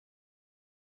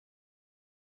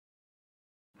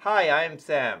Hi, I'm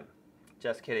Sam.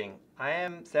 Just kidding. I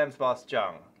am Sam's boss,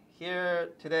 Jung. Here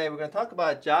today we're going to talk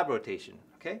about job rotation,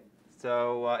 okay?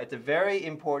 So it's a very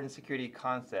important security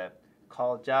concept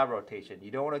called job rotation. You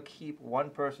don't want to keep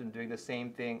one person doing the same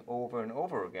thing over and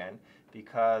over again,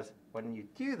 because when you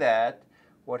do that,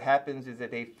 what happens is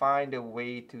that they find a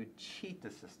way to cheat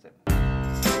the system.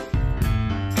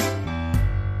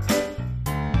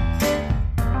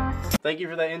 Thank you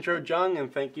for that intro, Jung,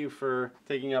 and thank you for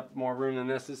taking up more room than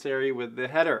necessary with the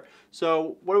header.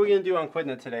 So what are we going to do on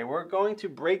QTNA today? We're going to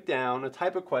break down a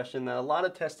type of question that a lot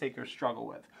of test takers struggle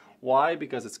with. Why?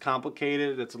 Because it's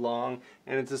complicated, it's long,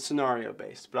 and it's a scenario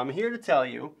based. But I'm here to tell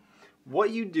you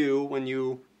what you do when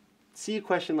you see a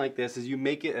question like this is you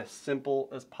make it as simple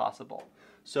as possible.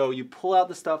 So you pull out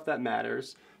the stuff that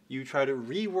matters, you try to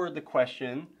reword the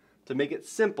question to make it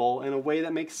simple in a way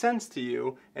that makes sense to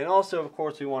you, and also, of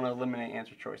course, we want to eliminate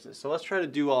answer choices. So let's try to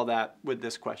do all that with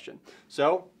this question.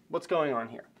 So what's going on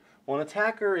here? Well, an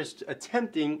attacker is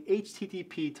attempting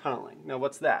HTTP tunneling. Now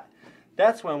what's that?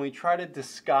 That's when we try to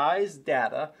disguise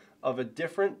data of a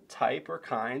different type or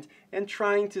kind and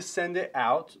trying to send it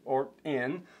out or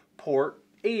in port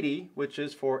 80, which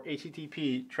is for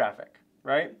HTTP traffic,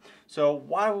 right? So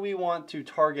why would we want to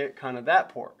target kind of that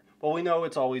port? Well, we know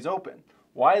it's always open.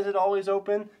 Why is it always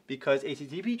open? Because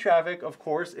HTTP traffic, of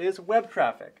course, is web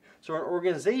traffic. So an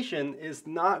organization is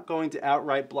not going to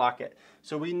outright block it.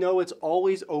 So we know it's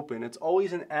always open. It's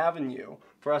always an avenue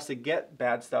for us to get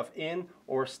bad stuff in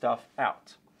or stuff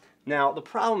out. Now, the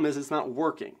problem is it's not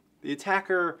working. The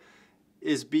attacker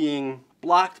is being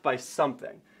blocked by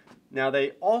something. Now,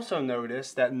 they also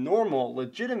notice that normal,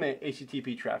 legitimate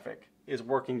HTTP traffic is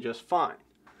working just fine.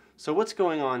 So what's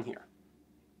going on here?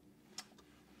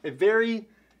 A very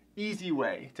easy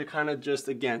way to kind of just,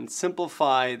 again,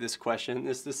 simplify this question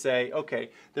is to say, okay,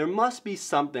 there must be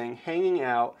something hanging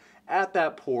out at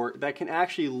that port that can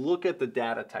actually look at the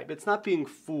data type. It's not being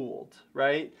fooled,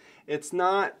 right? It's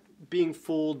not being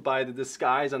fooled by the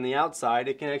disguise on the outside.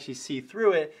 It can actually see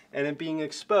through it, and it being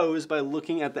exposed by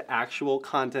looking at the actual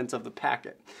contents of the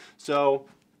packet. So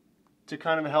to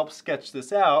kind of help sketch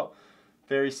this out,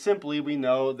 very simply, we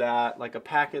know that like a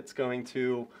packet's going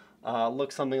to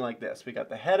look something like this. We got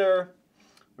the header,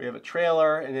 we have a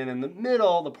trailer, and then in the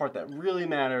middle, the part that really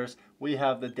matters, we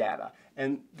have the data.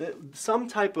 And some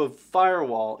type of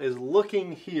firewall is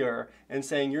looking here and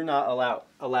saying you're not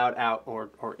allowed out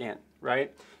or in,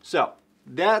 right? So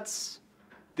that's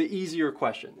the easier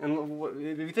question. And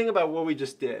if you think about what we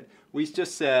just did, we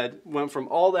just went from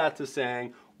all that to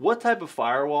saying, what type of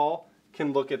firewall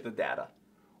can look at the data?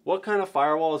 What kind of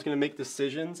firewall is going to make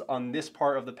decisions on this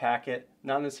part of the packet,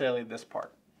 not necessarily this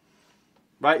part?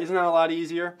 Right? Isn't that a lot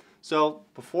easier? So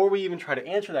before we even try to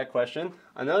answer that question,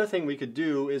 another thing we could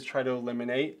do is try to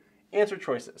eliminate answer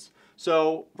choices.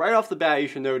 So right off the bat, you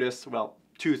should notice, well,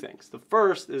 two things. The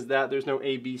first is that there's no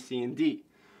A, B, C, and D.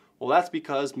 Well, that's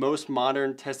because most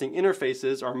modern testing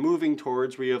interfaces are moving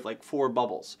towards where you have like 4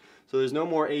 bubbles. So there's no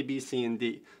more A, B, C, and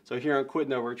D. So here on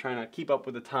QTNA, we're trying to keep up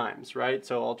with the times, right?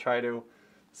 So I'll try to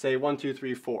say 1, 2,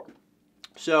 3, 4.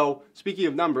 So speaking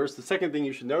of numbers, the second thing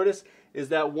you should notice is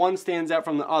that one stands out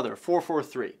from the other,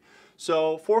 443.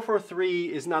 So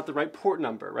 443 is not the right port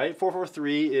number, right?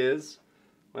 443 is,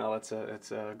 well, it's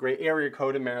a great area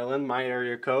code in Maryland, my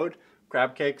area code.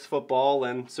 Crab cakes, football,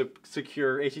 and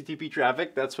secure HTTP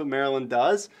traffic. That's what Maryland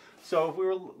does. So if we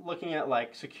were looking at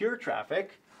like secure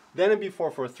traffic, then it'd be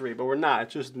 443, but we're not.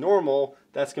 It's just normal.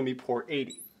 That's going to be port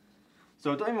 80.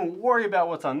 So don't even worry about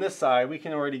what's on this side. We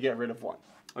can already get rid of one.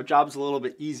 Our job's a little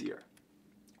bit easier.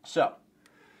 So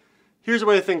here's a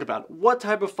way to think about it. What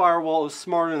type of firewall is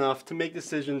smart enough to make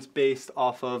decisions based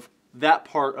off of that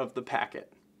part of the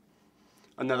packet?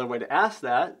 Another way to ask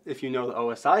that, if you know the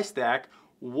OSI stack,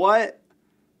 what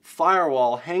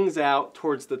firewall hangs out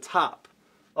towards the top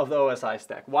of the OSI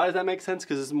stack? Why does that make sense?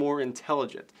 Because it's more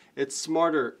intelligent. It's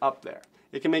smarter up there.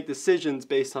 It can make decisions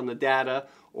based on the data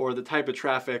or the type of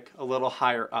traffic a little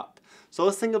higher up. So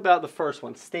let's think about the first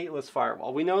one, stateless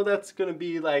firewall. We know that's going to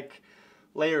be like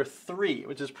layer 3,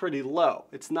 which is pretty low.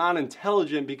 It's not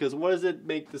intelligent because what does it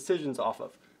make decisions off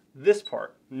of? This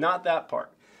part, not that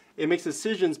part. It makes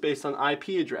decisions based on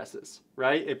IP addresses,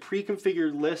 right? A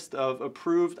pre-configured list of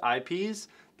approved IPs,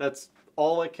 that's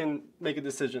all it can make a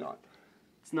decision on.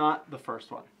 It's not the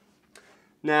first one.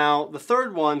 Now, the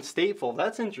third one, Stateful,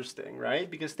 that's interesting, right?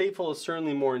 Because Stateful is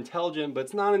certainly more intelligent, but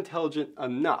it's not intelligent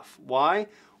enough. Why?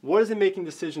 What is it making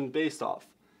decisions based off?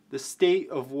 The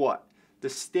state of what? the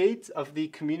state of the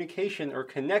communication or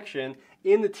connection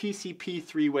in the TCP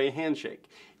three-way handshake.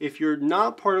 If you're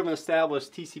not part of an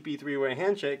established TCP three-way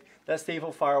handshake, that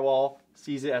stateful firewall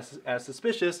sees it as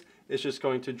suspicious, it's just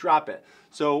going to drop it.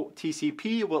 So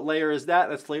TCP, what layer is that?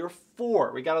 That's layer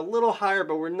 4. We got a little higher,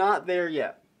 but we're not there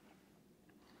yet.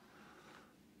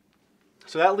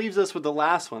 So that leaves us with the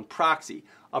last one, proxy.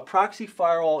 A proxy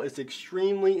firewall is an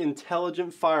extremely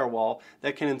intelligent firewall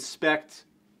that can inspect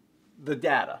the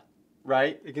data,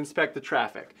 right? It can inspect the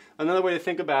traffic. Another way to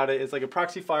think about it is like a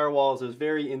proxy firewall is those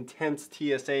very intense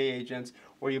TSA agents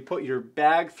where you put your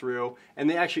bag through and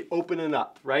they actually open it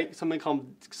up, right?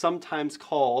 Sometimes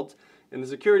called in the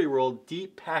security world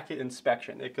deep packet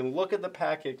inspection. It can look at the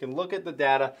packet, it can look at the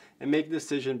data and make a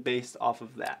decision based off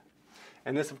of that.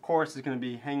 And this of course is going to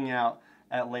be hanging out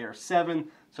at layer 7,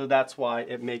 so that's why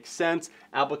it makes sense.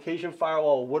 Application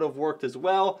firewall would have worked as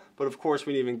well, but of course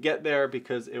we didn't even get there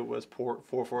because it was port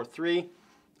 443,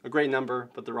 a great number,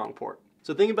 but the wrong port.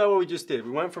 So think about what we just did.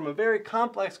 We went from a very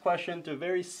complex question to a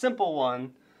very simple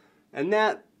one, and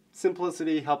that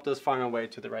simplicity helped us find our way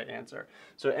to the right answer.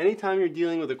 So anytime you're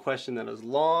dealing with a question that is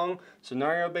long,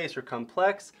 scenario-based, or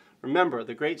complex, remember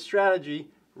the great strategy,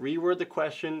 reword the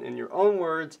question in your own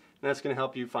words, and that's going to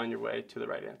help you find your way to the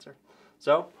right answer.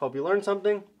 So, hope you learned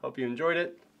something, hope you enjoyed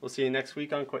it. We'll see you next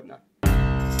week on QTNA.